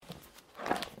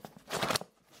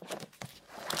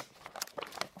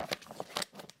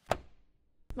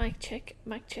Mic check,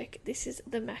 mic check. This is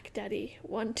the Mac Daddy.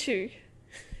 1, 2.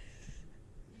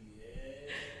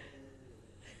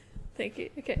 Thank you.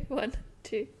 Okay, 1,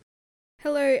 2.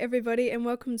 Hello everybody and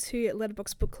welcome to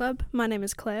Letterboxd Book Club. My name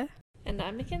is Claire. And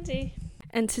I'm Mackenzie.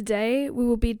 And today we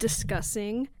will be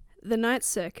discussing The Night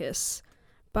Circus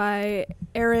by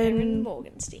Erin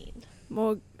Morgenstein.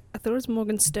 I thought it was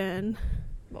Morgenstern.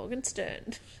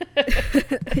 Morgenstern.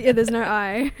 Yeah, there's no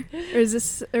I. Or is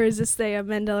this the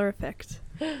Mandela effect?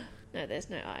 No, there's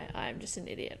no I. I'm just an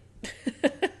idiot.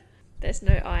 There's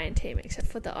no I in team except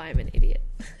for the I'm an idiot.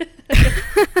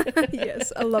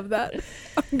 Yes, I love that.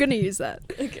 I'm going to use that.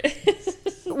 Okay.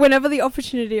 Whenever the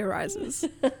opportunity arises.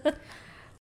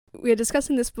 We're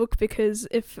discussing this book because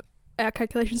if our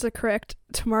calculations are correct,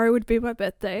 tomorrow would be my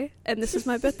birthday, and this is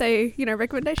my birthday,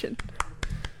 recommendation.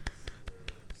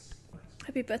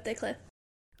 Happy birthday, Claire.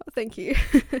 Oh, thank you.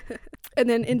 And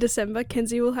then in December,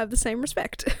 Kenzie will have the same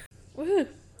respect. Woohoo.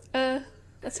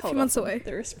 Let's hold a few months on away.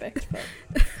 The respect part.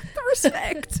 The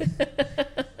respect.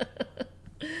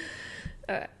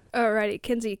 Alright. Alrighty,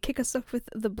 Kenzie, kick us off with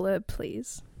the blurb,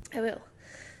 please. I will.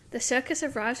 The circus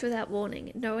arrives without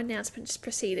warning. No announcements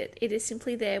precede it. It is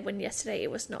simply there when yesterday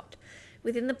it was not.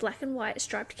 Within the black and white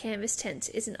striped canvas tents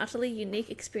is an utterly unique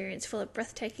experience full of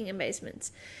breathtaking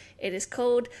amazements. It is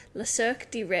called Le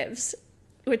Cirque de Rêves,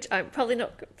 which I'm probably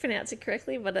not pronouncing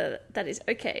correctly, but that is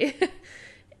okay.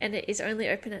 And it is only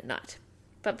open at night.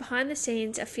 But behind the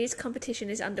scenes, a fierce competition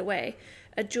is underway,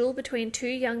 a duel between two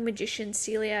young magicians,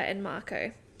 Celia and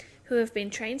Marco, who have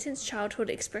been trained since childhood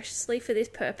expressly for this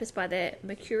purpose by their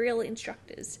mercurial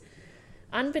instructors.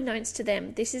 Unbeknownst to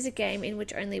them, this is a game in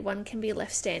which only one can be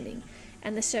left standing,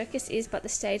 and the circus is but the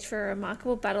stage for a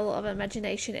remarkable battle of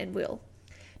imagination and will.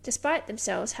 Despite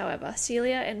themselves, however,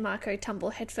 Celia and Marco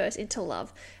tumble headfirst into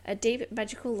love, a deep,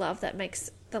 magical love that makes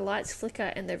the lights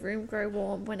flicker and the room grow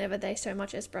warm whenever they so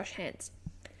much as brush hands.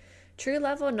 True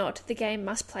love or not, the game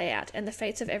must play out, and the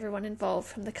fates of everyone involved,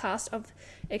 from the cast of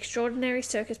extraordinary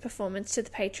circus performance to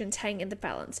the patrons, hang in the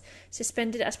balance,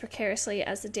 suspended as precariously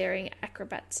as the daring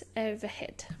acrobats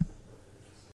overhead.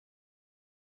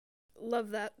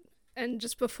 Love that. And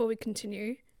just before we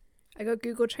continue, I got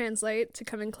Google Translate to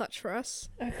come in clutch for us.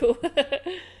 Oh, cool.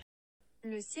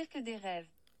 Le Cirque des Rêves.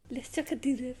 Le Cirque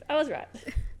des Rêves. I was right.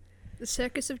 The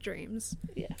Circus of Dreams.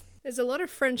 Yeah. There's a lot of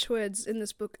French words in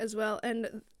this book as well,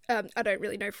 and I don't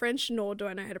really know French, nor do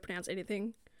I know how to pronounce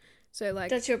anything. So, like...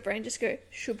 Does your brain just go,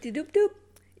 shoop-de-doop-doop?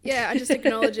 Yeah, I just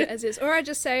acknowledge it as is. Or I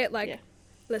just say it like,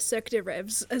 Le Cirque des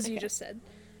Rêves, as you just said.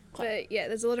 But, yeah,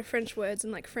 there's a lot of French words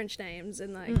and, like, French names,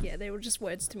 and, like, yeah, they were just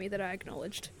words to me that I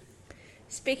acknowledged.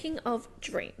 Speaking of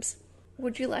dreams,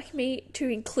 would you like me to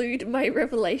include my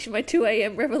revelation, my 2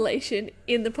 a.m. revelation,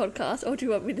 in the podcast, or do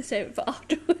you want me to save it for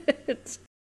afterwards?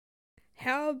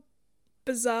 How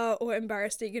bizarre or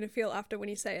embarrassed are you going to feel after when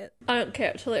you say it? I don't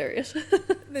care, it's hilarious.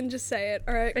 Then just say it.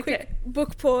 Alright, okay. Quick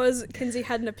book pause. Kenzie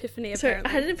had an epiphany, apparently. So,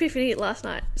 I had an epiphany last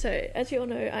night. So, as you all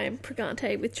know, I am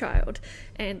pregante with child,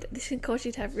 and this can cause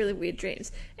you to have really weird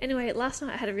dreams. Anyway, last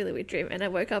night I had a really weird dream, and I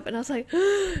woke up and I was like,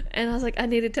 I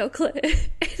need to tell Claire.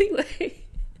 Anyway,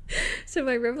 so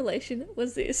my revelation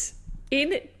was this.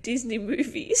 In Disney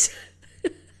movies,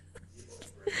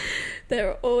 there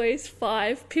are always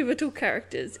 5 pivotal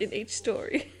characters in each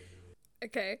story.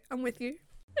 Okay, I'm with you.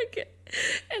 Okay.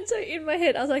 And so in my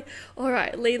head, I was like, all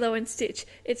right, Lilo and Stitch.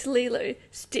 It's Lilo,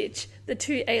 Stitch, the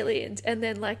 2 aliens, and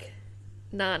then, like,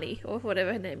 Nani, or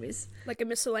whatever her name is. Like a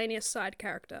miscellaneous side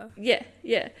character. Yeah.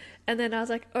 And then I was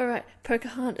like, all right,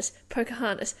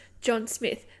 Pocahontas, John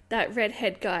Smith, that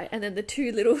redhead guy, and then the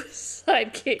 2 little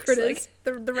sidekicks. Critters,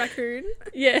 like, the raccoon.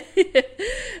 Yeah.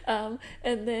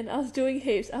 And then I was doing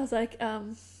heaps. I was like,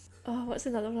 what's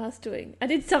another one I was doing? I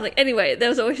did something. Anyway, there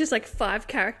was always just, like, 5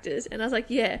 characters, and I was like,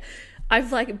 yeah,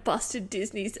 I've, like, busted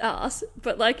Disney's ass,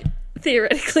 but, like,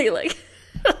 theoretically, like...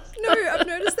 No, I've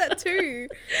noticed that too.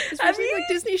 Especially like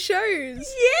Disney shows.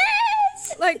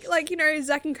 Yes! Like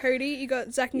Zack and Cody, you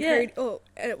got Zack and Cody,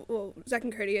 Zack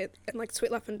and Cody, and like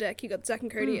Sweet Life on Deck, you got Zack and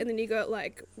Cody, and then you got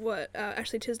like,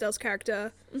 Ashley Tisdale's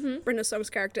character, Brenda Song's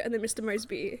character, and then Mr.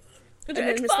 Moseby. And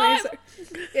then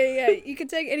yeah, you could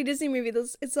take any Disney movie,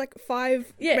 it's like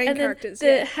 5 main characters.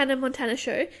 The Hannah Montana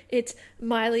show, it's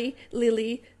Miley,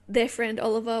 Lily, their friend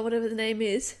Oliver, whatever the name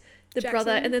is, the Jackson.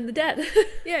 brother, and then the dad.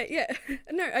 Yeah.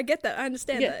 No, I get that. I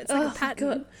understand that. It's like a pattern.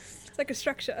 God. It's like a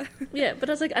structure. Yeah, but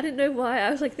I was like, I didn't know why I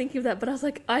was like thinking of that, but I was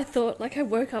like, I thought, like, I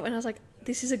woke up and I was like,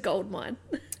 this is a gold mine.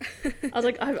 I was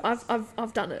like,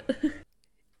 I've done it.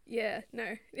 Yeah,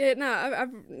 no,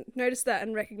 I've noticed that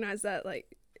and recognized that,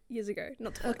 like, years ago,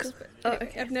 not Oh, twice. cool. But Oh, anyway,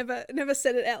 okay. I've never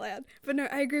said it out loud. But no,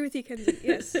 I agree with you, Kenzie.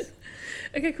 Yes.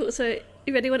 Okay, cool. So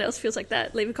if anyone else feels like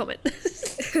that, leave a comment.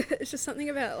 It's just something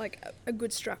about like a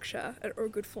good structure or a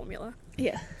good formula.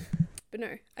 Yeah. But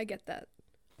no, I get that.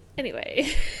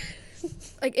 Anyway.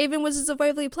 Like even Wizards of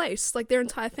Waverly Place, like their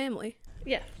entire family.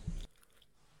 Yeah.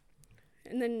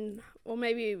 And then, or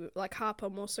maybe like Harper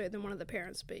more so than one of the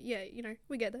parents. But yeah,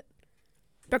 we get it.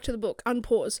 Back to the book.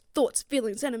 Unpause. Thoughts,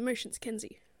 feelings, and emotions,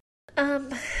 Kenzie.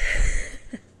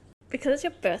 Because it's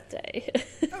your birthday.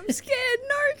 I'm scared.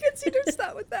 No, Kenzie, don't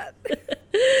start with that.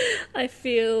 I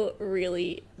feel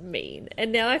really mean.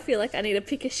 And now I feel like I need to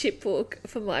pick a shit book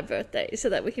for my birthday so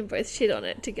that we can both shit on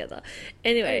it together.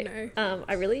 Anyway,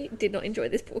 I really did not enjoy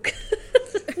this book.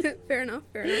 Fair enough.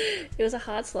 It was a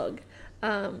hard slog.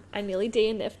 I nearly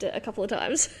DNF'd it a couple of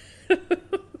times.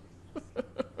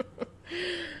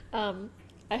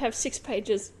 I have 6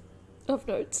 pages of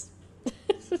notes.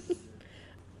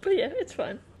 But yeah, it's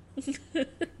fine.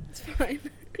 It's fine.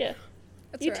 Yeah.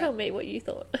 That's You all tell right. me what you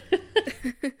thought.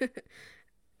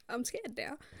 I'm scared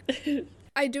now.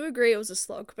 I do agree it was a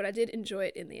slog, but I did enjoy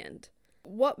it in the end.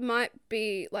 What might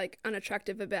be like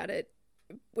unattractive about it,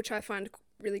 which I find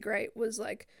really great, was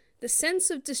like the sense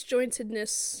of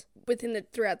disjointedness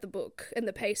throughout the book and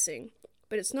the pacing,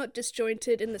 but it's not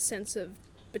disjointed in the sense of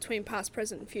between past,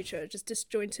 present, and future, just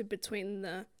disjointed between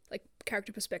the like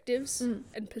character perspectives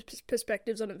and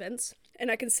perspectives on events.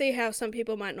 And I can see how some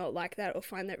people might not like that or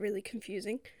find that really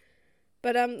confusing.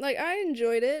 But like I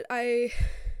enjoyed it. I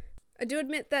do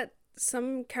admit that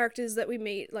some characters that we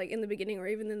meet like in the beginning or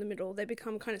even in the middle, they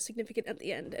become kind of significant at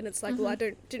the end, and it's like, well, I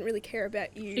didn't really care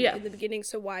about you in the beginning,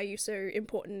 so why are you so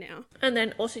important now? And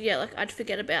then also, yeah, like I'd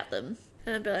forget about them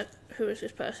and I'd be like, who is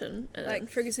this person? And like,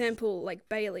 for example, like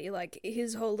Bailey, like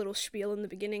his whole little spiel in the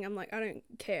beginning, I'm like, I don't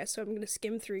care, so I'm going to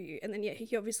skim through you. And then, yeah,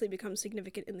 he obviously becomes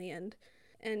significant in the end.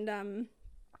 And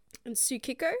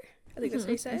Tsukiko, I think that's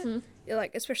how you say it. Yeah,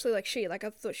 like, especially like she, like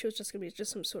I thought she was just going to be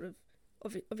just some sort of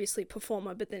obviously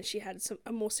performer, but then she had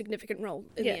a more significant role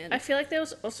in the end. I feel like there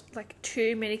was also like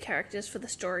too many characters for the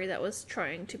story that was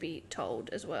trying to be told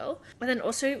as well. But then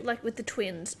also like with the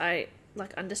twins, I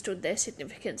like understood their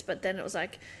significance, but then it was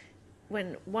like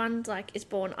when one like is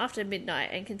born after midnight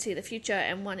and can see the future,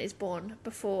 and one is born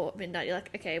before midnight, you're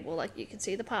like, okay, well, like you can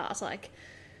see the past. Like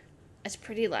it's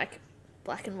pretty like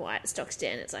black and white stock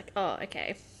stand. It's like, oh,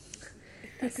 okay,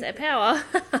 that's their power.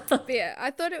 But yeah,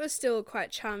 I thought it was still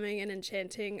quite charming and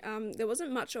enchanting. There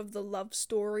wasn't much of the love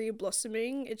story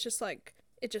blossoming. It's just like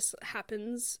it just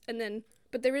happens, and then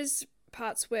but there is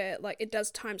parts where like it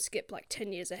does time skip like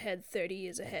 10 years ahead, 30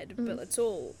 years ahead, but it's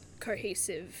all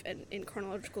cohesive and in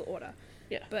chronological order.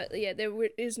 Yeah. But yeah, there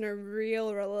is no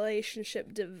real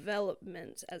relationship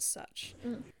development as such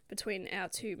between our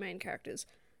two main characters.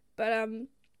 But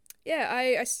yeah,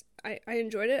 I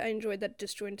enjoyed it. I enjoyed that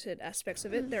disjointed aspects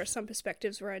of it. There are some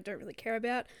perspectives where I don't really care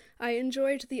about. I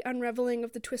enjoyed the unraveling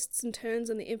of the twists and turns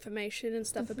and the information and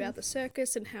stuff about the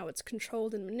circus and how it's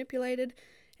controlled and manipulated,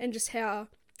 and just how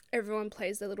everyone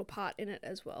plays their little part in it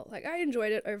as well. Like, I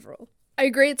enjoyed it overall. I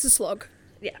agree it's a slog.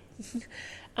 Yeah.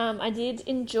 I did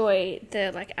enjoy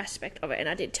the like aspect of it, and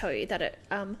I did tell you that it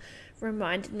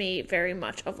reminded me very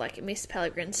much of like Miss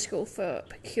Peregrine's School for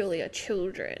Peculiar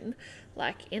Children,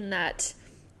 like in that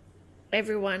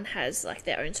everyone has like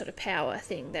their own sort of power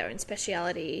thing, their own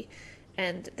speciality,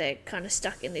 and they're kind of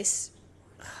stuck in this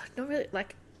not really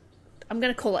like, I'm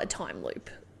going to call it a time loop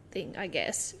thing, I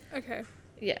guess. Okay.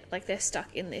 Yeah, like they're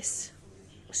stuck in this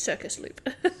circus loop.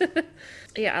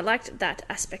 Yeah, I liked that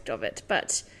aspect of it,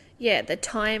 but yeah, the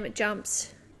time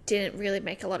jumps didn't really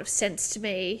make a lot of sense to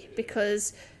me,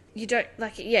 because you don't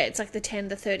like, yeah, it's like the 10,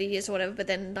 the 30 years or whatever, but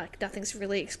then like nothing's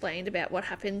really explained about what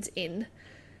happens in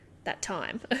that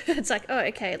time. It's like, oh,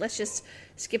 okay, let's just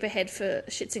skip ahead for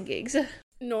shits and gigs.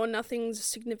 No, nothing's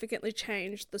significantly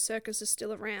changed. The circus is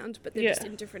still around, but they're just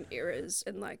in different eras,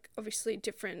 and like obviously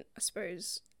different, I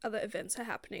suppose, other events are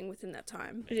happening within that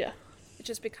time. Yeah. It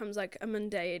just becomes like a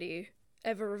mundanity,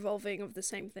 ever revolving of the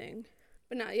same thing.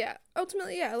 But no, yeah,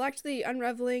 ultimately, yeah, I liked the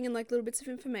unraveling and like little bits of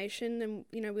information, and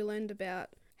we learned about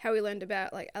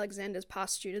like Alexander's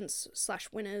past students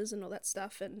 / winners and all that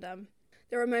stuff. And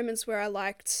there were moments where I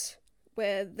liked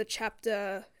where the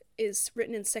chapter is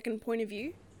written in second point of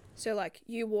view. So like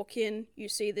you walk in, you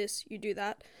see this, you do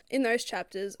that. In those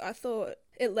chapters, I thought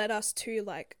it led us to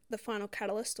like the final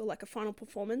catalyst or like a final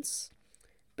performance,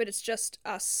 but it's just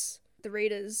us, the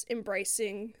readers,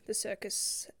 embracing the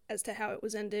circus as to how it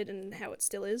was ended and how it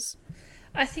still is.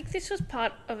 I think this was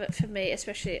part of it for me,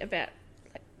 especially about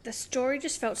like the story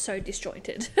just felt so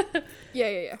disjointed.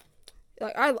 Yeah.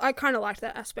 like I kind of liked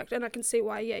that aspect, and I can see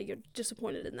why you're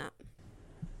disappointed in that.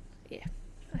 Yeah,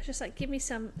 I was just like, give me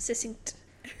some succinct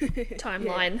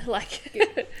timeline. Like,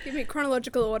 give me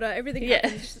chronological order. Everything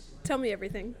happens. Just tell me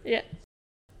everything. Yeah.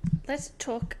 Let's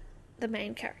talk the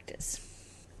main characters,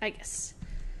 I guess.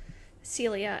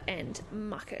 Celia and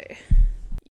Mako.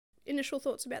 Initial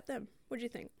thoughts about them. What do you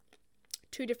think?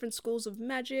 Two different schools of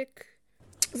magic.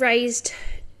 Raised,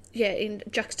 in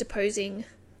juxtaposing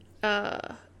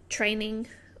training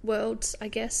worlds, I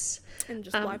guess. And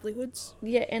just livelihoods.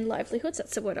 Yeah, and livelihoods.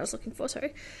 That's the word I was looking for,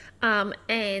 sorry.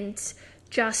 And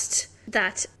just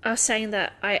that, I was saying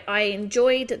that I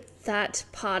enjoyed that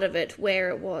part of it where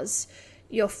it was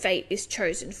your fate is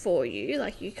chosen for you.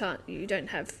 Like, you don't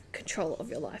have control of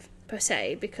your life, per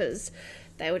se, because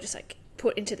they were just, like,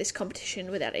 put into this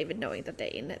competition without even knowing that they're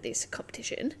in this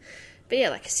competition. But yeah,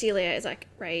 like, Celia is, like,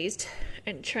 raised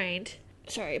and trained,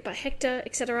 by Hector,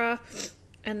 etc.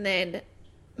 And then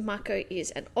Mako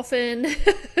is an orphan.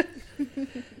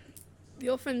 The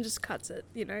orphan just cuts it,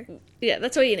 you know? Yeah,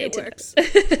 that's all you need to works. know.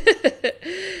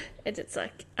 And it's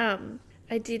like,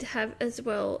 I did have as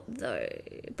well, though,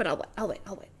 but I'll wait.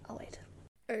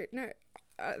 Oh, no.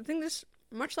 I think this,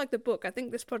 much like the book, I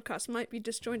think this podcast might be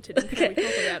disjointed in how we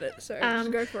talk about it, so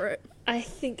just go for it. I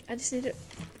think I just need to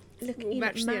look We'll in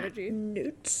match my the energy.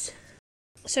 notes.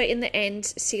 So in the end,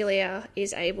 Celia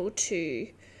is able to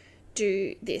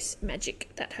do this magic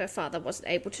that her father wasn't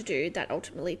able to do, that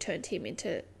ultimately turned him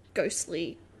into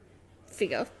ghostly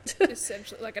figure.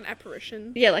 Essentially, like an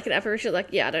apparition. Yeah, like an apparition.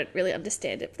 Like, I don't really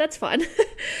understand it, but that's fine.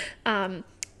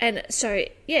 And so,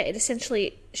 it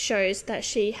essentially shows that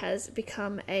she has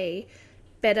become a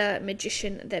better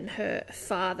magician than her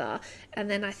father. And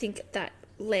then I think that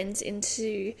lends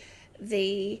into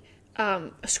the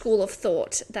school of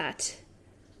thought that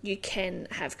you can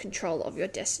have control of your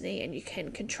destiny and you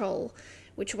can control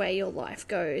which way your life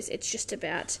goes. It's just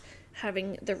about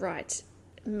having the right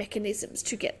mechanisms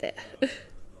to get there.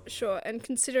 Sure, and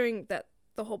considering that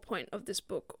the whole point of this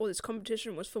book or this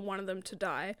competition was for one of them to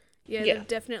die, they've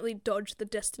definitely dodged the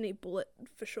destiny bullet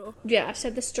for sure. Yeah,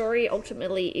 so the story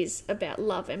ultimately is about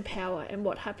love and power and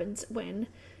what happens when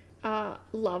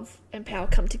love and power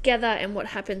come together, and what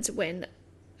happens when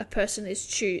a person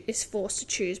is forced to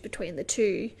choose between the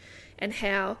two, and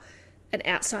how an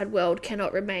outside world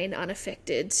cannot remain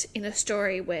unaffected in a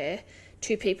story where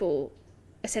two people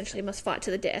essentially must fight to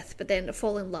the death but then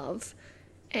fall in love,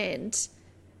 and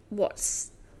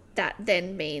what's that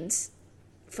then means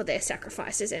for their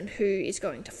sacrifices, and who is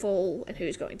going to fall and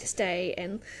who's going to stay,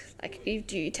 and like,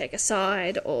 do you take a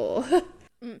side or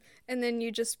and then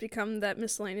you just become that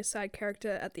miscellaneous side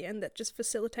character at the end that just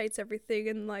facilitates everything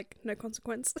and like no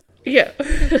consequence. Yeah.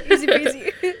 Easy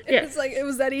peasy. Yeah. It's like it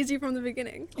was that easy from the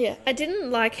beginning. Yeah. I didn't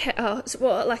like how,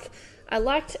 I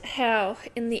liked how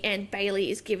in the end Bailey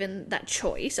is given that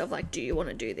choice of like, do you want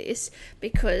to do this?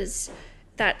 Because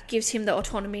that gives him the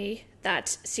autonomy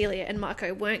that Celia and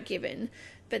Mako weren't given.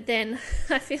 But then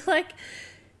I feel like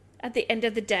at the end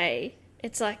of the day,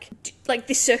 it's like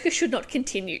this circus should not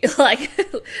continue. Like,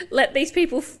 let these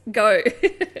people go.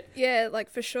 Yeah, like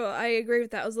for sure. I agree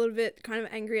with that. I was a little bit kind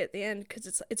of angry at the end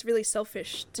because it's really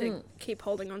selfish to keep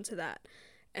holding on to that.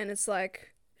 And it's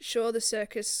like, sure, the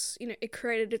circus, it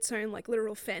created its own like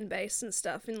literal fan base and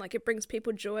stuff, and like it brings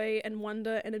people joy and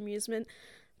wonder and amusement.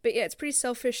 But yeah, it's pretty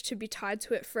selfish to be tied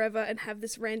to it forever and have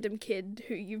this random kid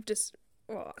who you've just,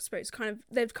 I suppose,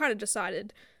 they've kind of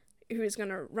decided who is going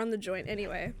to run the joint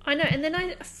anyway. I know, and then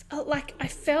I felt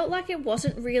like it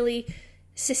wasn't really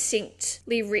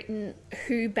succinctly written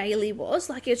who Bailey was.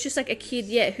 Like, it's just like a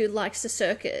kid, who likes the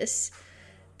circus,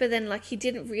 but then like he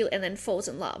didn't really, and then falls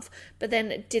in love, but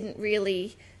then it didn't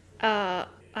really, I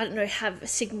don't know, have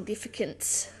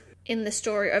significance in the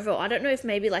story overall. I don't know if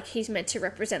maybe like he's meant to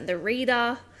represent the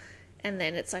reader, and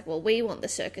then it's like, well, we want the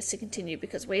circus to continue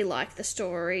because we like the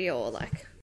story, or like...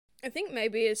 I think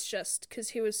maybe it's just because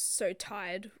he was so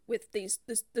tied with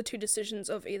the two decisions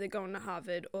of either going to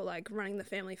Harvard or like running the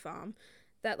family farm,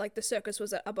 that like the circus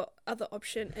was an other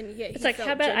option, and it's like,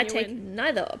 how about genuine. I take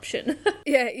neither option?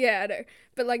 yeah, I know,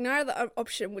 but like neither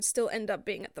option would still end up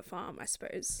being at the farm, I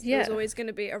suppose. There's always going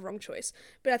to be a wrong choice,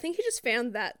 but I think he just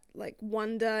found that like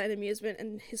wonder and amusement,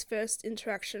 and his first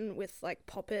interaction with like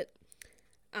Poppet,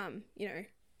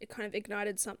 it kind of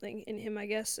ignited something in him, I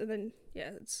guess, and then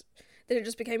then it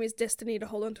just became his destiny to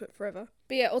hold on to it forever.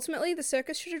 But yeah, ultimately the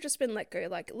circus should have just been let go.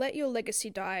 Like, let your legacy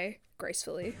die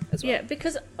gracefully as well. Yeah,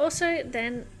 because also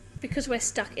then, because we're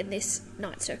stuck in this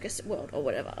Night Circus world or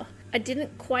whatever, I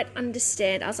didn't quite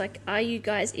understand. I was like, are you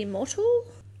guys immortal?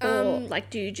 Or like,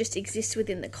 do you just exist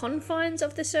within the confines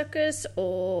of the circus?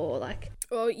 Or like...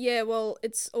 Well, yeah, well,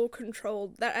 it's all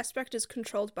controlled. That aspect is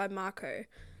controlled by Marco.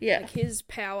 Yeah. Like, his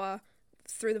power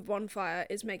through the bonfire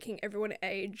is making everyone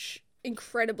age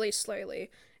incredibly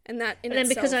slowly. And that in And then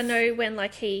itself... because I know when,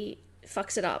 like, he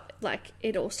fucks it up, like,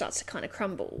 it all starts to kind of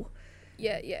crumble.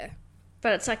 Yeah.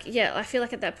 But it's like, yeah, I feel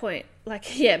like at that point,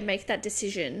 like, yeah, make that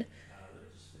decision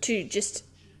to just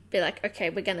be like, okay,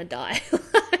 we're gonna die.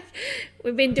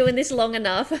 We've been doing this long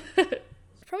enough.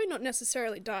 Probably not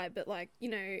necessarily die, but, like, you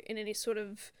know, in any sort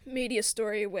of media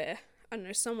story where, I don't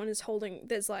know, someone is holding...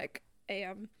 There's, like,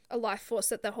 a life force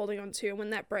that they're holding on to, and when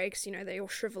that breaks, you know, they all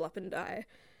shrivel up and die.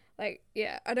 Like,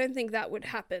 yeah, I don't think that would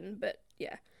happen, but,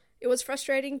 yeah. It was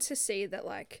frustrating to see that,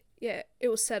 like, yeah, it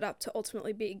was set up to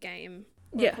ultimately be a game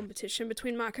or a competition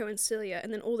between Marco and Celia,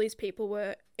 and then all these people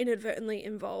were inadvertently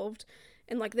involved,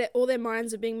 and, like, all their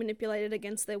minds are being manipulated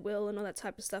against their will and all that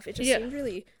type of stuff. It just seemed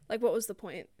really, like, what was the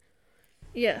point?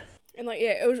 Yeah. And, like,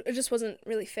 yeah, it just wasn't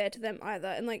really fair to them either.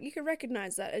 And, like, you can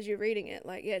recognise that as you're reading it.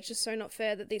 Like, yeah, it's just so not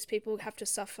fair that these people have to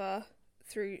suffer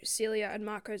through Celia and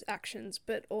Marco's actions,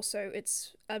 but also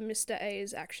it's Mr.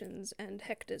 A's actions and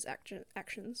Hector's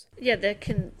actions. Yeah, they're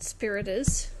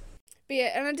conspirators. But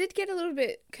yeah, and I did get a little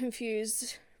bit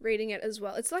confused reading it as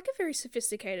well. It's, like, a very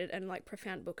sophisticated and, like,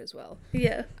 profound book as well.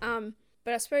 Yeah.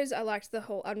 But I suppose I liked the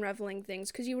whole unravelling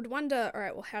things, because you would wonder, all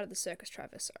right, well, how did the circus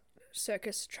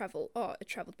travel? Oh, it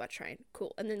travelled by train.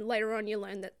 Cool. And then later on you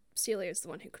learn that Celia is the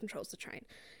one who controls the train.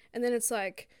 And then it's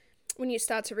like, when you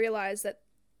start to realise that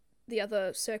the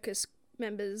other circus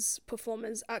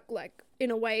performers are, like,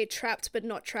 in a way trapped but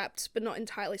not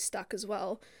entirely stuck as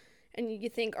well. And you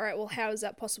think, all right, well, how is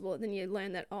that possible? And then you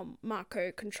learn that,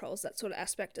 Marco controls that sort of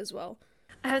aspect as well.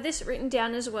 I have this written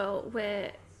down as well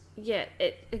where, yeah,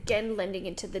 it again lending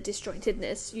into the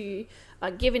disjointedness, you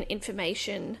are given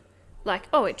information like,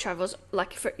 oh, it travels,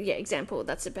 like, for example,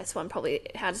 that's the best one probably.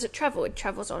 How does it travel? It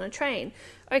travels on a train.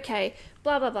 Okay,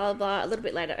 blah, blah, blah, blah. A little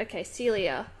bit later, okay,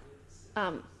 Celia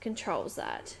controls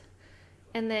that.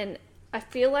 And then I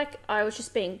feel like I was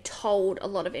just being told a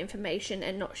lot of information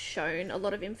and not shown a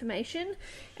lot of information.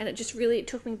 And it just really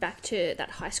took me back to that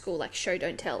high school, like, show,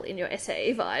 don't tell in your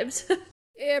essay vibes.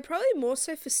 Yeah, probably more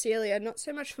so for Celia, not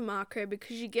so much for Marco,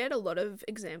 because you get a lot of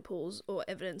examples or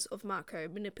evidence of Marco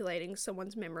manipulating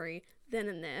someone's memory then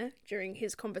and there during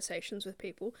his conversations with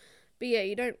people. But yeah,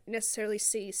 you don't necessarily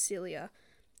see Celia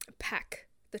pack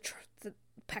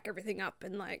pack everything up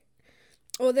and, like...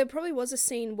 Or there probably was a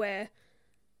scene where,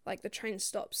 like, the train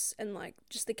stops and, like,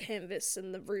 just the canvas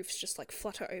and the roofs just, like,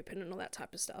 flutter open and all that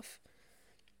type of stuff.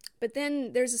 But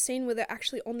then there's a scene where they're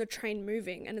actually on the train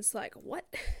moving, and it's like, what?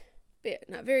 But yeah,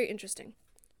 no, very interesting.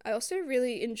 I also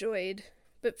really enjoyed,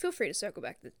 but feel free to circle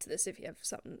back to this if you have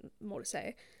something more to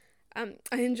say. I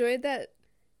enjoyed that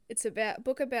it's a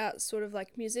book about sort of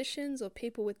like musicians or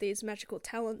people with these magical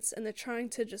talents, and they're trying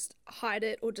to just hide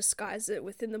it or disguise it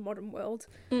within the modern world.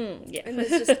 Yeah. And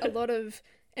there's just a lot of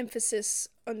emphasis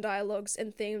on dialogues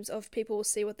and themes of people will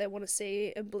see what they want to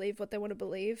see and believe what they want to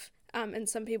believe. And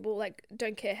some people, like,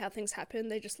 don't care how things happen.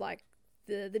 They just like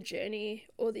the journey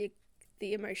or the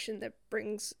emotion that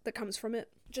comes from it.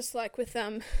 Just like with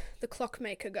the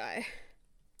clockmaker guy.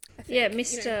 I think, yeah,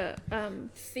 Mr.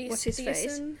 What's his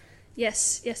face?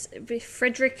 Yes,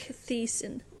 Frederick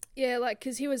Thiessen. Yeah, like,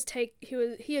 because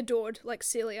he adored, like,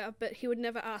 Celia, but he would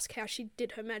never ask how she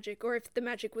did her magic or if the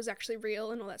magic was actually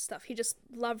real and all that stuff. He just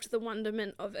loved the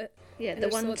wonderment of it. Yeah, the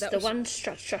clock.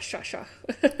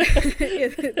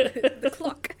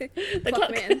 The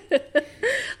clock man.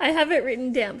 I have it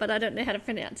written down, but I don't know how to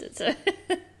pronounce it, so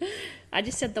I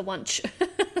just said the wunch.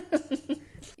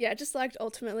 Yeah, I just liked,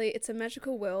 ultimately, it's a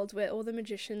magical world where all the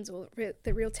magicians or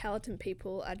the real talented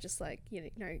people are just, like, you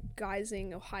know,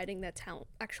 guising or hiding their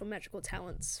actual magical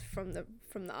talents from the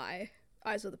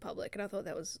eyes of the public. And I thought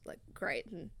that was, like, great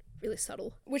and really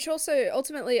subtle. Which also,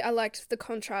 ultimately, I liked the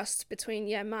contrast between,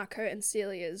 Marco and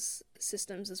Celia's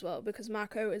systems as well, because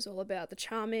Marco is all about the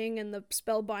charming and the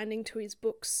spell binding to his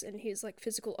books and his, like,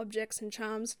 physical objects and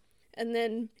charms. And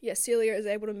then, Celia is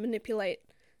able to manipulate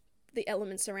the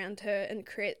elements around her and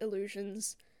create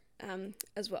illusions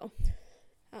as well.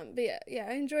 But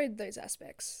I enjoyed those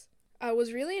aspects. I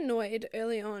was really annoyed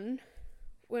early on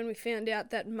when we found out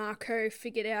that Marco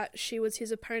figured out she was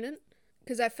his opponent,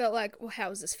 because I felt like, well,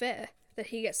 how is this fair that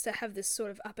he gets to have this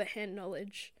sort of upper hand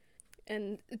knowledge?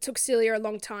 And it took Celia a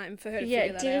long time for her to figure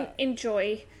that out. Yeah, didn't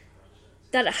enjoy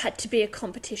that it had to be a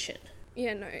competition.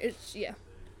 Yeah, no,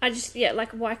 I just,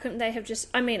 like, why couldn't they have just,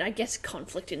 I mean, I guess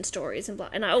conflict in stories and blah,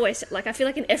 and I always, like, I feel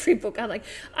like in every book, I'm like,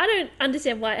 I don't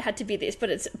understand why it had to be this, but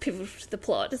it's pivotal to the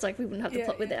plot. It's like, we wouldn't have the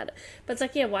plot without it. But it's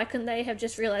like, why couldn't they have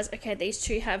just realised, okay, these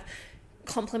two have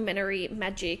complementary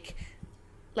magic,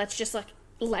 let's just, like,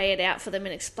 lay it out for them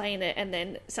and explain it, and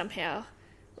then somehow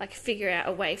like figure out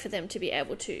a way for them to be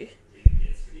able to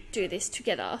do this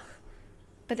together.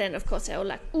 But then of course they're all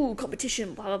like, ooh,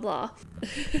 competition, blah blah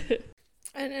blah.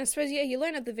 And I suppose, yeah, you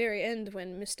learn at the very end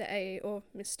when Mr. A or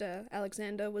Mr.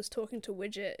 Alexander was talking to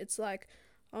Widget, it's like,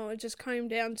 oh, it just came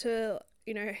down to,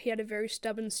 you know, he had a very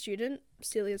stubborn student,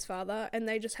 Celia's father, and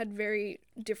they just had very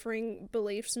differing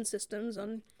beliefs and systems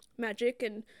on magic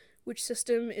and which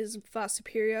system is far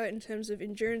superior in terms of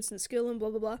endurance and skill and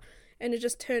blah, blah, blah. And it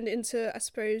just turned into, I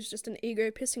suppose, just an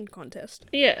ego pissing contest.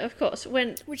 Yeah, of course.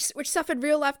 Which suffered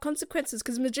real life consequences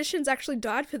because magicians actually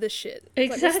died for this shit.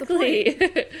 Exactly.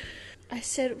 Like, I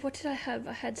said, what did I have?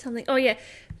 I had something. Oh, yeah.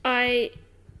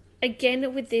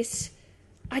 Again, with this,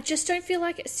 I just don't feel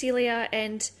like Celia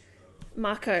and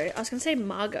Marco, I was going to say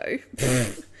Margot.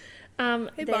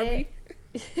 Hey, Barbie.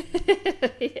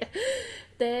 Yeah,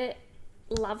 their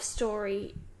love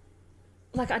story,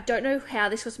 like, I don't know how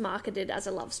this was marketed as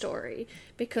a love story,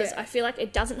 because I feel like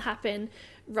it doesn't happen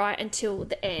right until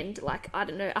the end, like, I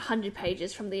don't know, 100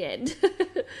 pages from the end.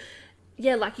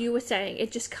 Yeah, like you were saying,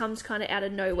 it just comes kind of out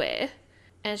of nowhere.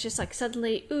 And it's just like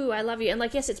suddenly, ooh, I love you. And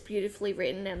like, yes, it's beautifully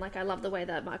written. And like, I love the way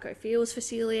that Marco feels for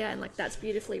Celia. And like, that's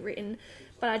beautifully written.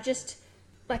 But I just,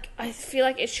 like, I feel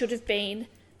like it should have been,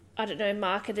 I don't know,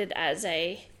 marketed as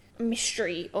a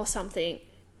mystery or something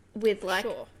with like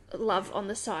love on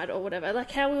the side or whatever. Like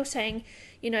how we were saying,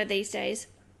 you know, these days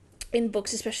in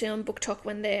books, especially on Book Talk,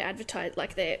 when they're advertised,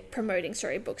 like they're promoting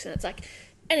storybooks and it's like,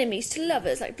 enemies to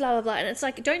lovers, like blah, blah, blah. And it's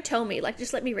like, don't tell me, like,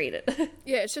 just let me read it.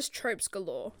 Yeah, it's just tropes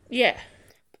galore. Yeah.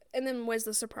 And then where's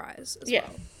the surprise as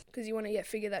well? Because you want to,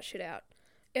 figure that shit out.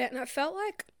 Yeah, and I felt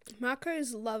like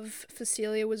Marco's love for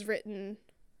Celia was written,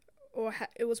 or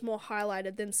it was more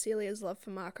highlighted than Celia's love for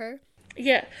Marco.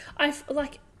 Yeah.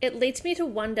 Like, it leads me to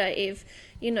wonder if,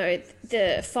 you know,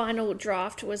 the final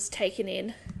draft was taken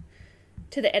in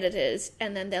to the editors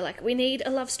and then they're like, we need a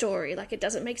love story, like, it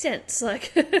doesn't make sense,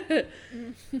 like.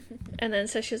 And then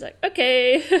so she was like,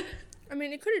 okay. I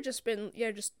mean, it could have just been,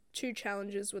 just two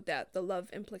challenges without the love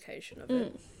implication of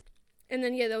it. And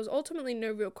then, there was ultimately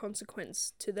no real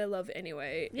consequence to their love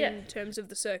anyway, in terms of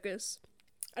the circus.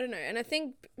 I don't know, and I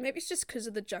think maybe it's just because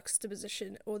of the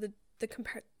juxtaposition or the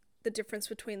difference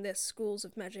between their schools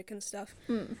of magic and stuff.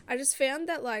 I just found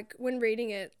that, like, when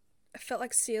reading it, I felt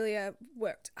like Celia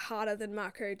worked harder than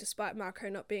Marco, despite Marco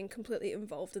not being completely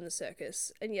involved in the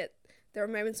circus. And yet there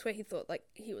were moments where he thought, like,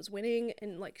 he was winning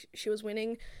and, like, she was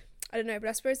winning. I don't know, but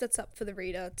I suppose that's up for the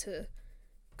reader to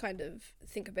kind of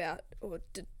think about or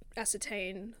to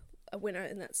ascertain a winner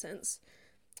in that sense.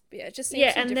 But yeah, it just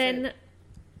seems so different. Then...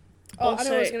 Oh, I know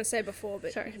what I was going to say before,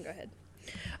 but sorry. You can go ahead.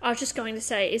 I was just going to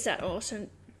say, is that also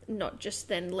not just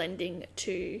then lending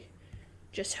to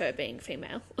just her being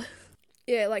female?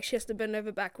 Yeah, like she has to bend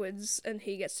over backwards and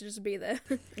he gets to just be there.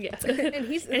 Yeah. And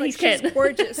he's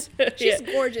gorgeous. She's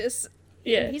gorgeous.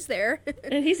 Yeah. And he's there.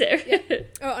 And he's there. Yeah.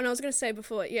 Oh, and I was going to say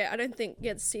before, I don't think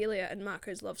Celia and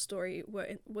Marco's love story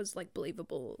was like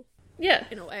believable. Yeah.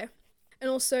 In a way. And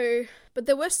also, but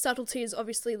there were subtleties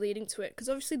obviously leading to it, because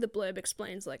obviously the blurb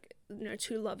explains, like, you know,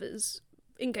 two lovers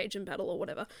engage in battle or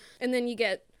whatever. And then you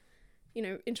get, you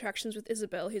know, interactions with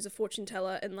Isabel, who's a fortune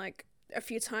teller, and like a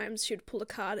few times she'd pull a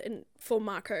card for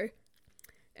Marco,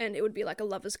 and it would be like a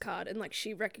lover's card, and like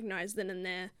she recognized then and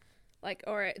there, like,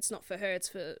 alright, it's not for her, it's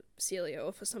for Celia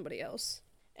or for somebody else.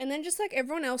 And then just like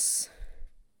everyone else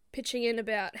pitching in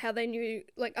about how they knew,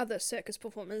 like other circus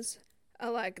performers,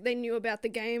 like they knew about the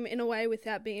game in a way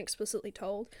without being explicitly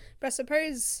told. But I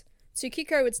suppose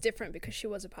Tsukiko, it's different because she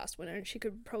was a past winner and she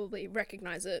could probably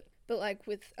recognize it. But like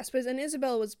with, I suppose, and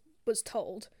Isabel was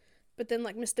told, but then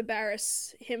like Mr.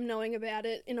 Barris, him knowing about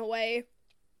it in a way.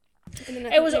 And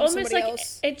then it was almost like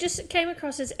it just came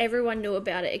across as everyone knew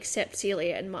about it except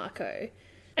Celia and Marco.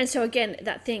 And so again,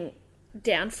 that thing,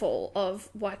 downfall of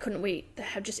why couldn't we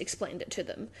have just explained it to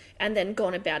them and then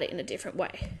gone about it in a different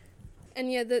way. And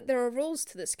yeah, there are rules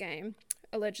to this game,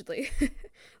 allegedly.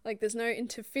 Like there's no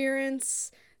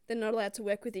interference. They're not allowed to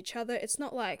work with each other. It's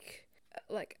not like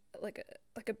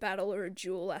a battle or a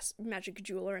duel, magic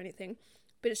duel or anything.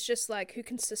 But it's just like who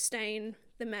can sustain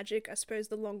the magic, I suppose,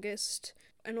 the longest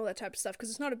and all that type of stuff. Because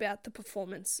it's not about the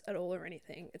performance at all or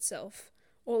anything itself.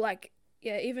 Or like,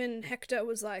 yeah, even Hector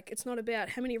was like, it's not about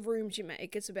how many rooms you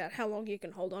make. It's about how long you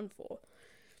can hold on for.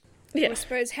 Yeah. And I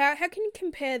suppose, how can you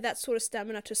compare that sort of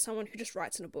stamina to someone who just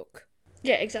writes in a book?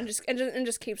 Yeah, exactly. And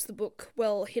just keeps the book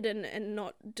well hidden and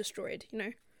not destroyed, you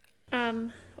know?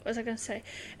 What was I going to say?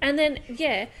 And then,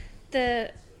 yeah,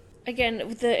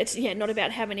 it's not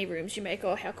about how many rooms you make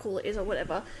or how cool it is or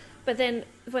whatever. But then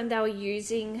when they were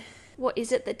using, what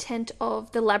is it, the tent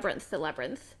of the labyrinth,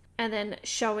 and then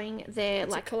showing their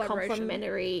It's a like collaboration.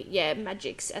 complementary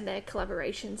magics and their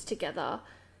collaborations together.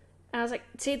 And I was like,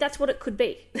 see, that's what it could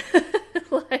be.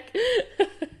 Like,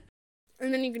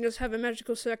 and then you can just have a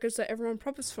magical circus that everyone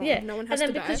profits from. yeah, No one has and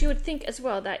then to because die. you would think as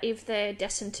well that if they're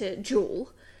destined to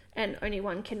duel and only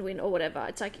one can win or whatever,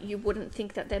 it's like you wouldn't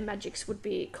think that their magics would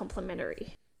be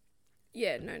complementary.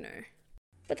 Yeah, no.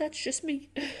 But that's just me.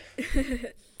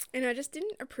 And I just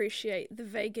didn't appreciate the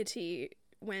vaguity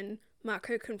when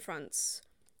Marco confronts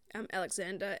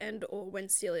Alexander and or when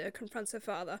Celia confronts her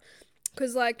father.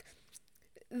 Because, like,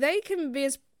 they can be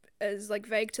as like,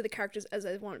 vague to the characters as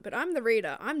they want, but I'm the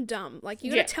reader. I'm dumb. Like,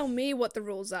 you gotta tell me what the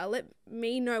rules are. Let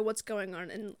me know what's going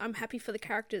on, and I'm happy for the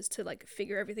characters to, like,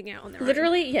 figure everything out on their own.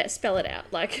 Literally, spell it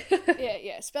out. Like,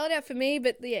 Yeah, spell it out for me,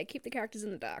 but, keep the characters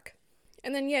in the dark.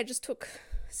 And then, it just took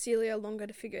Celia longer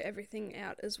to figure everything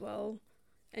out as well.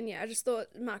 And I just thought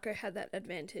Marco had that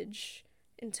advantage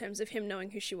in terms of him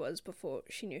knowing who she was before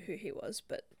she knew who he was.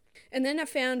 And then I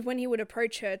found when he would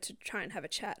approach her to try and have a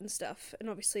chat and stuff, and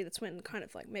obviously that's when kind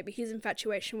of like maybe his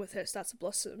infatuation with her starts to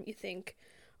blossom. You think,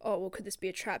 oh, well, could this be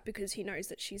a trap because he knows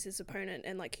that she's his opponent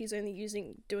and like he's only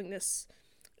doing this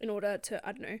in order to,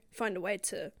 I don't know, find a way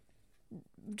to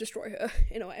destroy her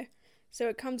in a way. So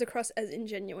it comes across as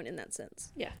ingenuine in that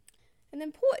sense. yeah. And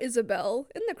then poor Isabel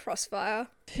in the crossfire.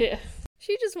 Yeah.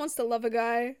 She just wants to love a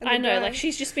guy. And I know, guy, like,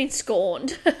 she's just been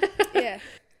scorned. yeah.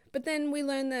 But then we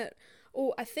learn that,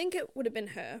 I think it would have been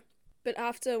her, but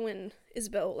after when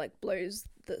Isabel, like, blows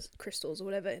the crystals or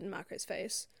whatever in Marco's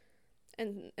face,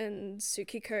 and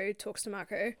Tsukiko talks to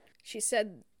Marco, she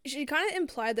kind of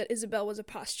implied that Isabel was a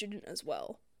past student as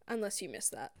well, unless you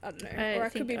missed that. I don't know. Or I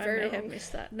could be very wrong. I have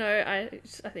missed that. No, I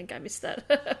think I missed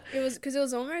that. It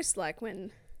was almost like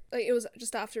when, like, it was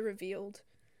just after revealed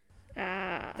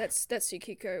that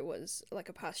Tsukiko was like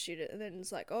a past student, and then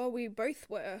it's like, oh, we both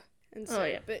were, and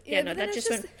so, but that just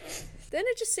went. Then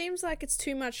it just seems like it's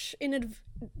too much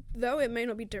though it may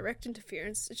not be direct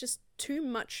interference. It's just too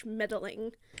much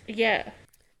meddling. Yeah.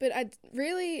 But I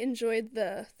really enjoyed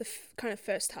the kind of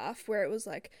first half where it was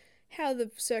like how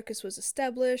the circus was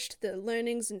established, the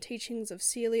learnings and teachings of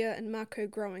Celia and Marco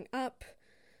growing up.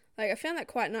 Like, I found that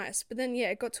quite nice. But then,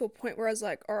 it got to a point where I was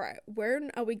like, all right, where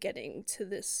are we getting to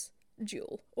this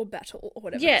duel or battle or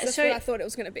whatever? Yeah, that's what I thought it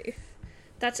was going to be.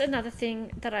 That's another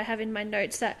thing that I have in my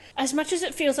notes, that as much as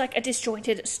it feels like a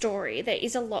disjointed story, there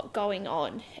is a lot going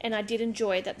on. And I did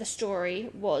enjoy that the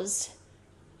story was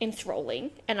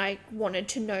enthralling and I wanted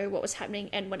to know what was happening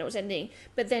and when it was ending.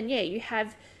 But then, you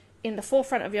have in the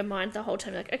forefront of your mind the whole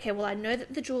time, like, okay, well, I know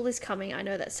that the duel is coming. I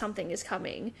know that something is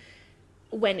coming.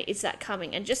 When is that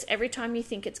coming? And just every time you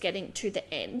think it's getting to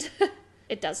the end,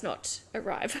 it does not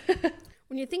arrive.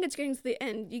 When you think it's getting to the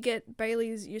end, you get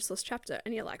Bailey's useless chapter,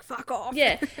 and you're like, fuck off.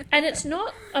 Yeah, and it's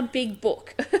not a big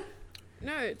book.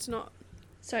 No, it's not.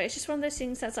 So it's just one of those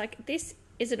things that's like, this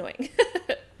is annoying.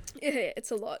 Yeah,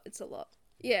 it's a lot.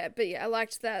 Yeah, but I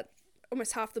liked that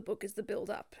almost half the book is the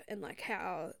build-up and, like,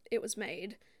 how it was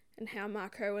made and how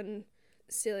Marco and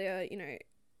Celia,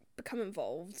 become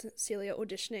involved. Celia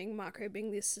auditioning, Marco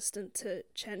being the assistant to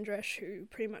Chandresh, who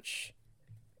pretty much,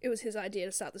 it was his idea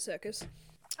to start the circus.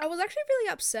 I was actually really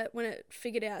upset when it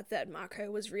figured out that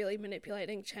Marco was really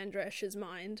manipulating Chandresh's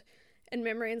mind and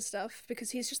memory and stuff,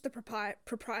 because he's just the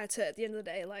proprietor at the end of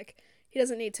the day. Like, he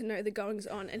doesn't need to know the goings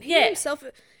on, and he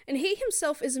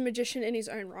himself is a magician in his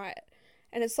own right.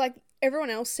 And it's like everyone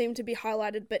else seemed to be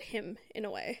highlighted but him in a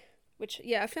way, which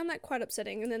I found that quite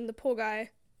upsetting. And then the poor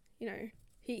guy,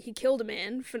 he killed a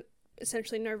man for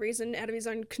essentially no reason out of his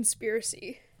own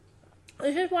conspiracy.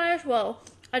 This is why as well,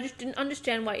 I just didn't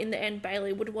understand why in the end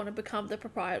Bailey would want to become the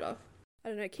proprietor. I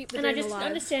don't know, keep the dream alive. And I just didn't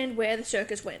understand where the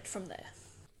circus went from there.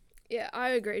 Yeah, I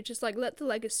agree. Just, like, let the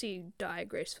legacy die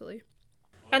gracefully.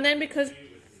 And then because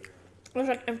there's,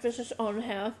 like, emphasis on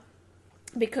how,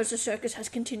 because the circus has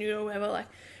continued or whatever, like,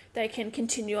 they can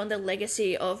continue on the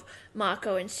legacy of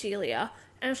Marco and Celia.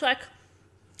 And it's like,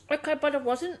 okay, but it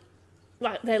wasn't,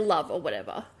 like, their love or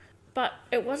whatever. But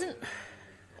it wasn't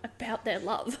about their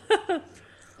love.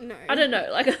 No. I don't know,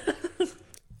 like...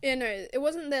 Yeah, no, it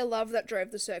wasn't their love that drove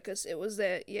the circus. It was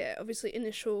their, obviously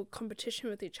initial competition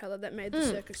with each other that made the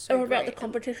circus so great. About the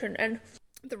competition and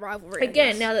the rivalry.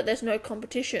 Again, now that there's no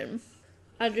competition,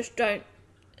 I just don't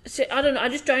see, I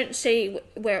just don't see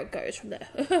where it goes from there.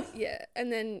 Yeah,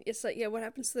 and then it's like, what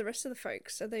happens to the rest of the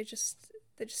folks? Are they're just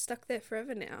stuck there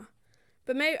forever now?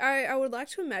 But maybe I would like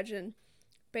to imagine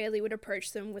Bailey would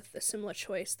approach them with a similar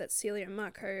choice that Celia and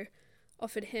Marco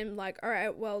offered him, like, all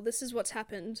right, well, this is what's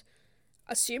happened.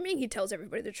 Assuming he tells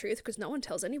everybody the truth, because no one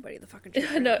tells anybody the fucking truth.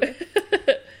 I know.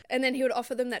 And then he would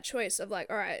offer them that choice of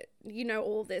like, all right, you know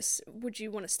all this, would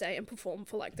you want to stay and perform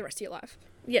for like the rest of your life?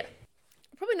 Yeah.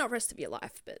 Probably not rest of your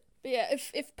life, but yeah,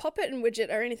 if Poppet and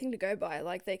Widget are anything to go by,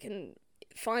 like they can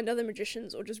find other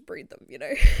magicians or just breed them, you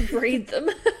know? Breed them.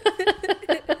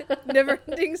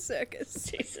 Never-ending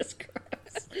circus. Jesus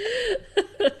Christ.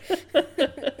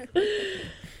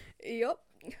 Yup,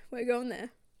 we're going there.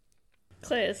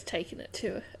 Claire's taken it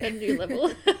to a new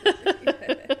level.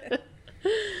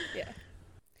 Yeah.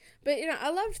 But, you know, I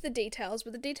loved the details,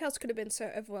 but the details could have been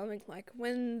so overwhelming, like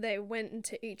when they went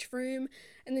into each room,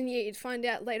 and then you'd find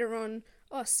out later on,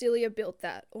 oh, Celia built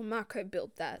that, or Marco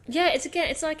built that. Yeah,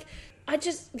 it's like, I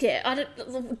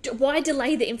don't, why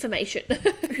delay the information?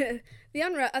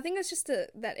 I think it's just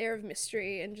that air of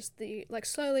mystery and just the, like,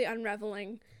 slowly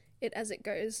unraveling it as it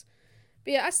goes.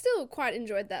 But yeah, I still quite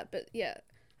enjoyed that, but yeah,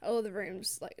 all of the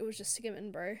rooms, like, it was just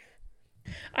skimming, bro.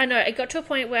 I know, it got to a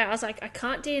point where I was like, I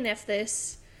can't DNF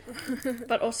this,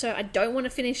 but also I don't want to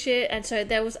finish it, and so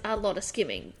there was a lot of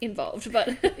skimming involved, but...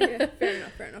 Yeah,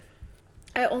 fair enough.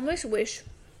 I almost wish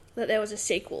that there was a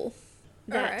sequel.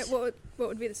 Alright, what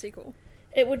would be the sequel?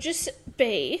 It would just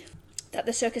be that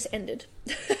the circus ended.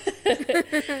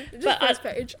 Just first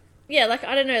page. Yeah, like,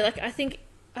 I don't know, like, I think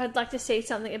I'd like to see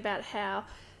something about how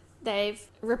they've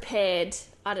repaired,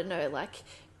 I don't know, like...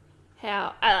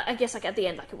 how, I guess, like, at the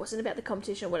end, like, it wasn't about the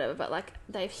competition or whatever, but, like,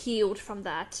 they've healed from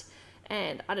that,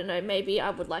 and, I don't know, maybe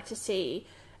I would like to see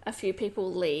a few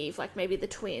people leave, like, maybe the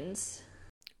twins.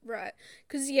 Right.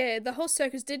 Because, yeah, the whole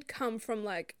circus did come from,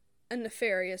 like, a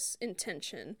nefarious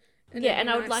intention. Yeah, and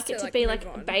I would like it to be, like,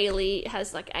 on. Bailey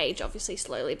has, like, aged, obviously,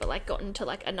 slowly, but, like, gotten to,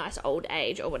 like, a nice old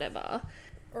age or whatever.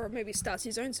 Or maybe starts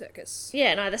his own circus.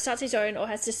 Yeah, and either starts his own or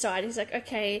has decided, he's like,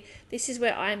 okay, this is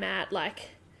where I'm at, like...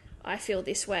 I feel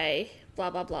this way,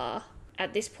 blah, blah, blah.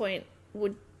 At this point,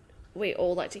 would we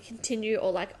all like to continue?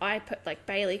 Or, like,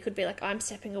 Bailey could be like, I'm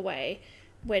stepping away.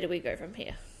 Where do we go from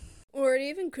here? Or it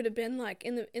even could have been, like,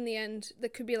 in the end, there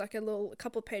could be, like, a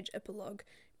couple-page epilogue.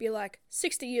 Be like,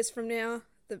 60 years from now,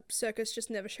 the circus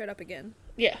just never showed up again.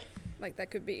 Yeah. Like,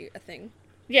 that could be a thing.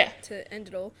 Yeah. To end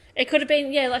it all. It could have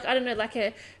been, yeah, like, I don't know, like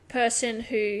a person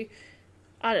who,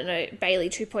 I don't know, Bailey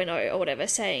 2.0 or whatever,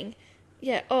 saying...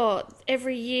 Yeah,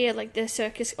 every year, like, the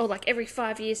circus, or, like, every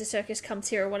 5 years the circus comes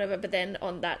here or whatever, but then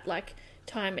on that, like,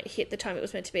 time it hit the time it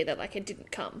was meant to be, that, like, it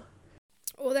didn't come.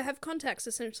 Or they have contacts,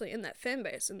 essentially, in that fan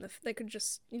base, and they could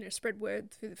just, you know, spread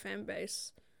word through the fan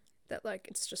base that, like,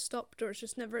 it's just stopped, or it's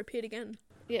just never appeared again.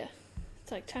 Yeah.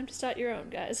 It's like, time to start your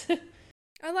own, guys.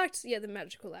 I liked, yeah, the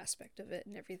magical aspect of it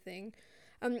and everything.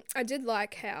 I did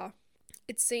like how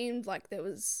it seemed like there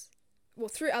was, well,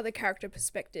 through other character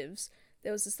perspectives,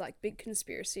 there was this, like, big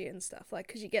conspiracy and stuff, like,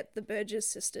 because you get the Burgess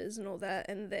sisters and all that,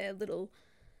 and their little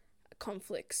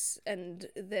conflicts and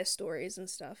their stories and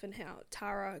stuff, and how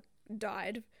Tara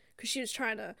died, because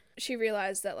she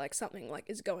realised that, like, something, like,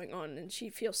 is going on, and she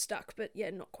feels stuck, but,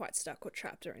 yeah, not quite stuck or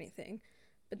trapped or anything.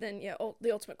 But then, yeah,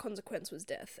 the ultimate consequence was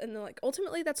death, and they're like,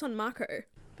 ultimately, that's on Marco.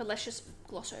 But let's just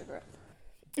gloss over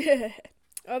it.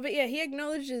 Oh, but yeah, he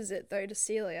acknowledges it, though, to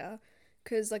Celia,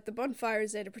 because, like, the bonfire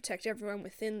is there to protect everyone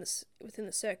within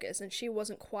the circus, and she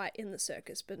wasn't quite in the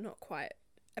circus, but not quite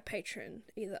a patron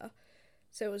either.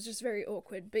 So it was just very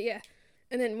awkward. But yeah,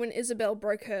 and then when Isabel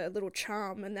broke her little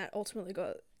charm, and that ultimately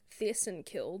got Thierson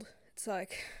killed, it's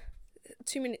like,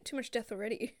 too much death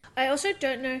already. I also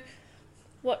don't know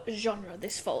what genre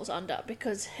this falls under,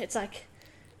 because it's like...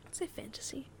 I'd say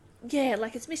fantasy. Yeah,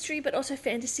 like, it's mystery, but also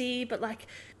fantasy, but, like...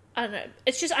 I don't know.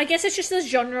 It's just, I guess it's just the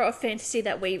genre of fantasy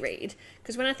that we read.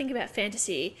 Because when I think about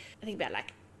fantasy, I think about,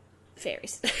 like,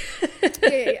 fairies.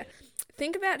 Yeah.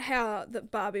 Think about how the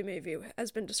Barbie movie has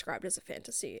been described as a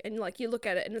fantasy. And, like, you look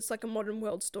at it and it's like a modern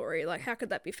world story. Like, how could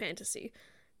that be fantasy?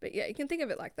 But yeah, you can think of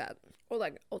it like that. Or,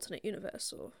 like, alternate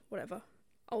universe or whatever.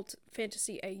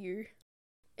 Fantasy AU.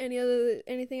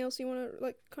 Anything else you want to,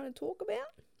 like, kind of talk about?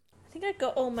 I think I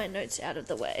got all my notes out of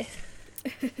the way.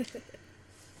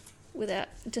 Without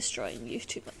destroying you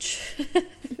too much.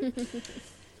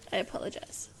 I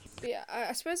apologise. Yeah,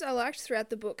 I suppose I liked throughout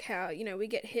the book how, you know, we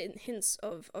get hints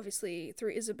of, obviously,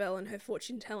 through Isabel and her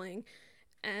fortune-telling,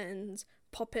 and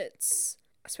Poppet's,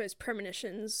 I suppose,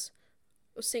 premonitions,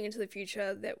 or seeing into the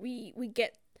future, that we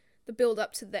get the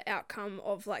build-up to the outcome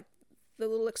of, like, the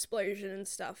little explosion and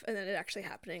stuff, and then it actually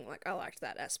happening. Like, I liked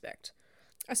that aspect.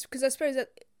 Because I suppose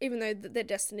that even though their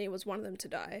destiny was one of them to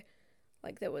die,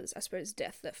 like, there was, I suppose,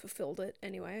 death that fulfilled it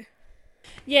anyway.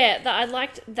 Yeah, I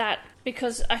liked that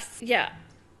because,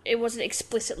 it wasn't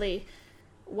explicitly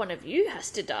one of you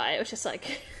has to die. It was just,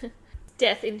 like,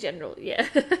 death in general, yeah.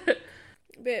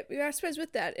 But I suppose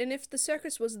with that, and if the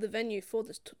circus was the venue for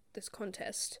this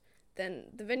contest, then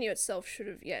the venue itself should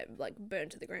have, like,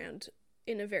 burned to the ground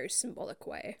in a very symbolic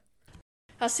way.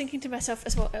 I was thinking to myself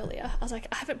as well earlier, I was like,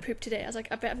 I haven't pooped today. I was like,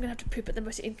 I bet I'm going to have to poop at the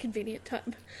most inconvenient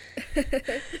time.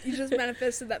 You just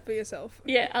manifested that for yourself.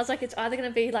 Yeah, I was like, it's either going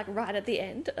to be like right at the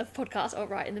end of podcast or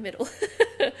right in the middle.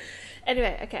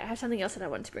 Anyway, okay, I have something else that I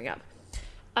wanted to bring up.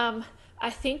 I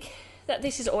think that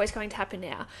this is always going to happen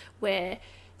now, where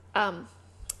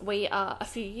we are a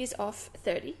few years off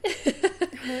 30.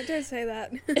 Oh, don't say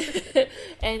that.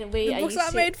 And we the are books used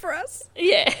aren't to, made for us.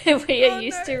 Yeah, we are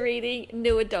used to reading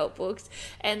new adult books,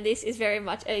 and this is very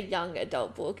much a young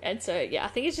adult book, and so yeah, I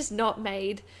think it's just not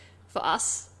made for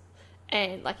us.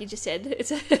 And like you just said, it's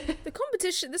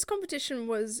This competition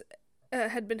was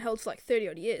had been held for like 30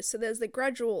 odd years, so there's the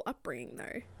gradual upbringing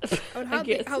though. I would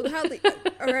hardly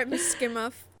all right, Miss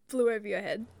Skimmer flew over your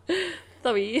head.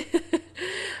 Sorry.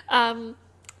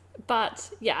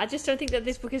 But yeah, I just don't think that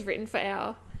this book is written for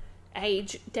our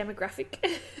age demographic.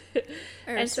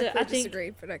 I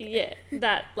disagree, but okay. Yeah,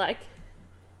 that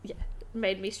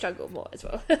made me struggle more as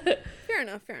well. Fair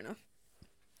enough.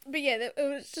 But yeah, it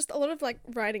was just a lot of like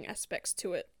writing aspects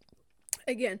to it.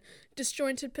 Again,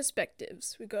 disjointed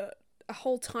perspectives. We got a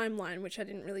whole timeline which I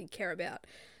didn't really care about,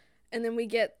 and then we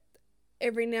get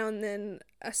every now and then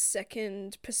a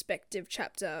second perspective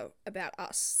chapter about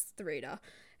us, the reader.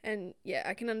 And yeah,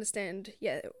 I can understand,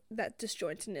 that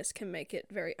disjointedness can make it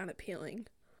very unappealing.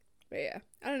 But yeah,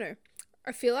 I don't know.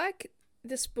 I feel like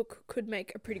this book could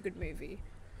make a pretty good movie.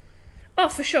 Oh,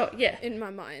 for sure, yeah. In my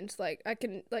mind. Like,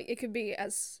 it could be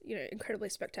as, incredibly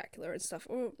spectacular and stuff.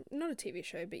 Or not a TV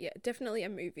show, but yeah, definitely a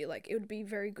movie. Like, it would be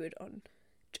very good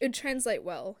it'd translate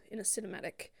well in a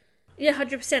cinematic. Yeah,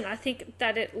 100%. I think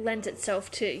that it lends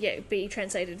itself to, be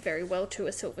translated very well to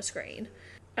a silver screen.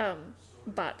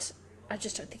 But I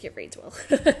just don't think it reads well.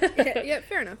 yeah,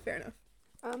 fair enough.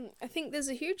 I think there's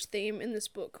a huge theme in this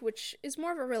book, which is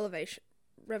more of a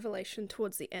revelation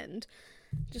towards the end.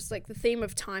 Just like the theme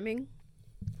of timing,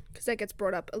 because that gets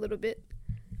brought up a little bit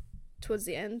towards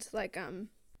the end. Like,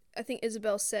 I think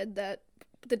Isabel said that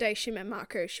the day she met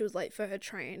Marco, she was late for her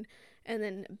train, and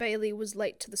then Bailey was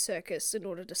late to the circus in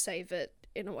order to save it,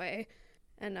 in a way.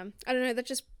 And I don't know, that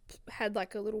just had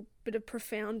like a little bit of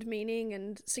profound meaning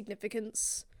and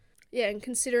significance. Yeah, and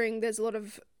considering there's a lot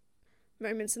of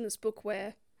moments in this book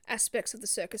where aspects of the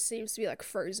circus seems to be like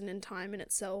frozen in time in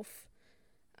itself,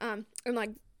 and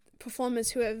like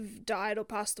performers who have died or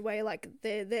passed away, like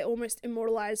they're almost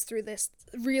immortalized through this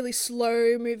really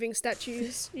slow moving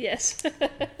statues. Yes. I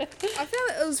found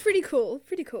it was pretty cool.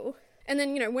 And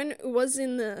then when it was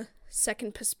in the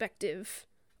second perspective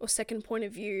or second point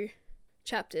of view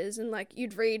chapters, and like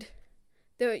you'd read,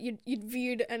 you'd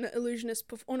viewed an illusionist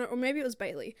or maybe it was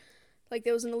Bailey. Like,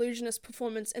 there was an illusionist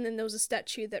performance, and then there was a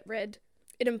statue that read.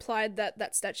 It implied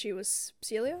that statue was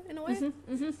Celia, in a way.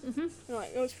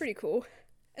 Like, it was pretty cool.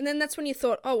 And then that's when you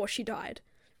thought, oh, well, she died.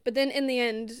 But then in the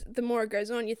end, the more it goes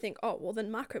on, you think, oh, well,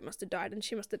 then Marco must have died, and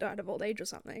she must have died of old age or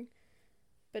something.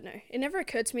 But no, it never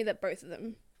occurred to me that both of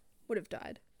them would have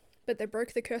died. But they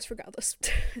broke the curse regardless.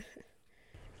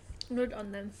 Good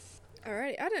on them.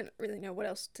 Alrighty, I don't really know what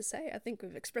else to say. I think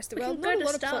we've expressed it well. Not Not a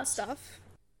lot of plot stuff,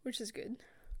 which is good.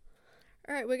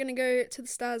 Alright, we're going to go to the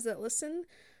stars that listen.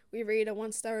 We read a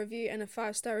 1-star review and a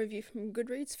 5-star review from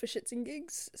Goodreads for shits and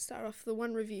gigs. Start off the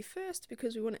one review first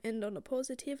because we want to end on a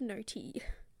positive notey.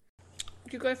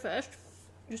 You go first,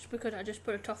 just because I just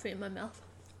put a toffee in my mouth.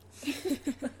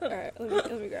 Alright,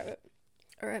 let me grab it.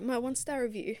 Alright, my 1-star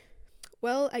review.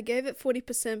 Well, I gave it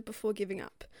 40% before giving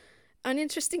up.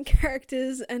 Uninteresting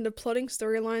characters and a plotting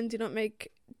storyline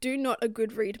do not a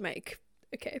good read make.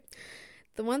 Okay.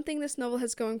 The one thing this novel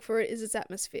has going for it is its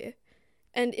atmosphere.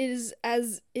 And it is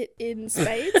as it in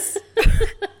spades.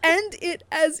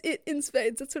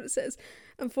 That's what it says.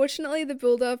 Unfortunately, the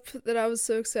build-up that I was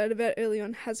so excited about early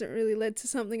on hasn't really led to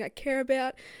something I care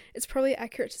about. It's probably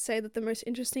accurate to say that the most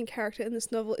interesting character in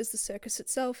this novel is the circus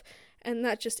itself, and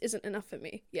that just isn't enough for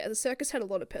me. Yeah, the circus had a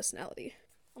lot of personality.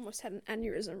 Almost had an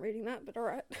aneurysm reading that, but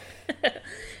alright.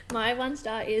 My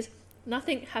 1-star is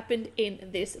nothing happened in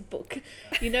this book.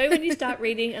 You know when you start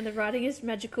reading and the writing is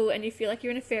magical and you feel like you're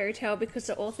in a fairy tale because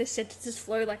the author's sentences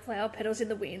flow like flower petals in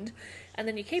the wind, and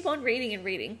then you keep on reading and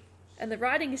reading, and the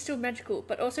writing is still magical,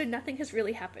 but also nothing has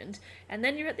really happened. And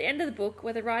then you're at the end of the book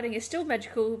where the writing is still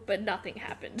magical, but nothing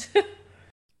happened.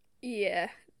 Yeah.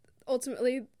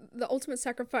 Ultimately, the ultimate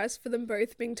sacrifice for them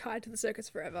both being tied to the circus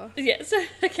forever. Yes.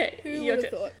 Okay. Who would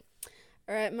have thought?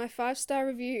 Alright, my 5-star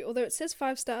review, although it says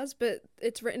 5 stars, but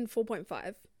it's written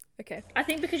 4.5. Okay. I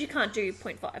think because you can't do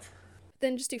 0.5.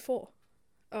 Then just do 4.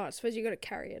 Oh, I suppose you got to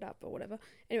carry it up or whatever.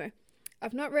 Anyway,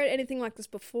 I've not read anything like this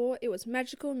before. It was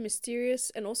magical,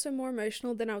 mysterious, and also more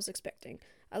emotional than I was expecting.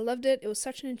 I loved it. It was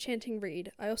such an enchanting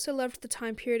read. I also loved the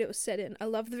time period it was set in. I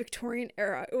loved the Victorian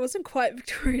era. It wasn't quite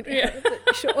Victorian era,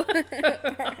 but sure.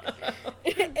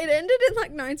 It ended in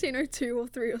like 1902 or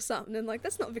 3 or something, and like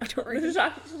that's not Victorian. This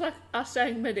is like us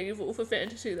saying medieval for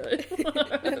fantasy though.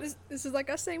 No, this is like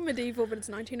us saying medieval, but it's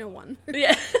 1901.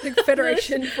 Yeah. The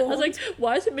Federation I formed. was like,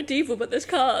 why is it medieval but there's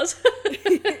cars?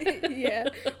 Yeah.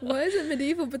 Why is it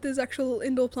medieval but there's actual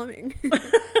indoor plumbing?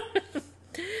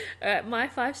 My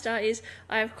 5-star is,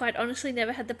 I have quite honestly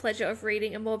never had the pleasure of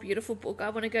reading a more beautiful book. I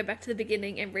want to go back to the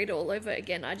beginning and read it all over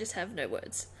again. I just have no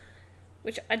words.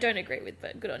 Which I don't agree with,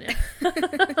 but good on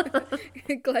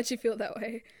you. Glad you feel that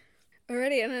way.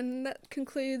 Alrighty, and then that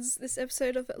concludes this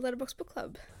episode of Letterboxd Book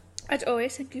Club. As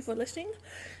always, thank you for listening.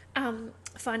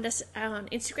 Find us on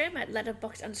Instagram at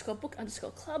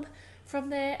letterboxd_book_club. From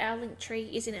there, our link tree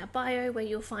is in our bio, where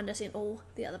you'll find us in all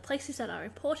the other places that are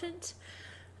important.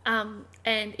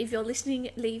 And if you're listening,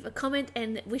 leave a comment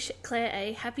and wish Claire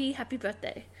a happy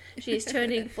birthday. She is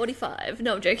turning 45.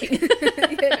 No, I'm joking.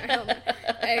 Yeah, no, hell no.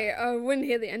 Hey, I wouldn't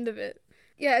hear the end of it.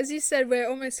 Yeah, as you said, we're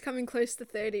almost coming close to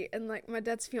 30, and like my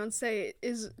dad's fiance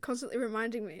is constantly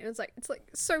reminding me, and it's like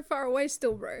so far away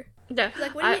still, bro. No, She's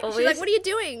like, what are you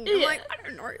doing? I'm like, I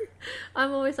don't know.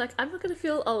 I'm always like, I'm not going to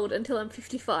feel old until I'm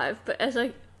 55, but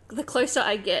the closer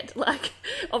I get, like,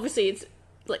 obviously it's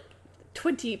like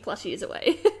 20 plus years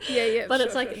away. Yeah. But sure,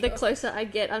 it's like sure. the closer I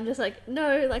get, I'm just like,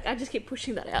 no, like I just keep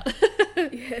pushing that out.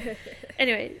 Yeah.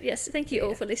 Anyway, yes, thank you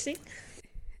all for listening.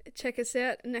 Check us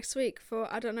out next week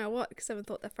for I don't know what, because I haven't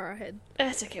thought that far ahead.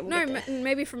 That's okay. We'll get there.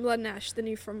 Maybe From Blood and Ash, the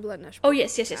new From Blood and Ash. Oh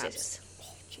yes. Oh,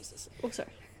 Jesus. Oh,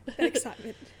 sorry. That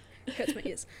excitement hurts my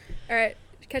ears. All right,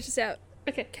 catch us out.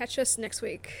 Okay. Catch us next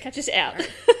week. Catch us out.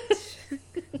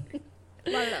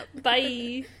 Light it up.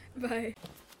 Bye. Bye.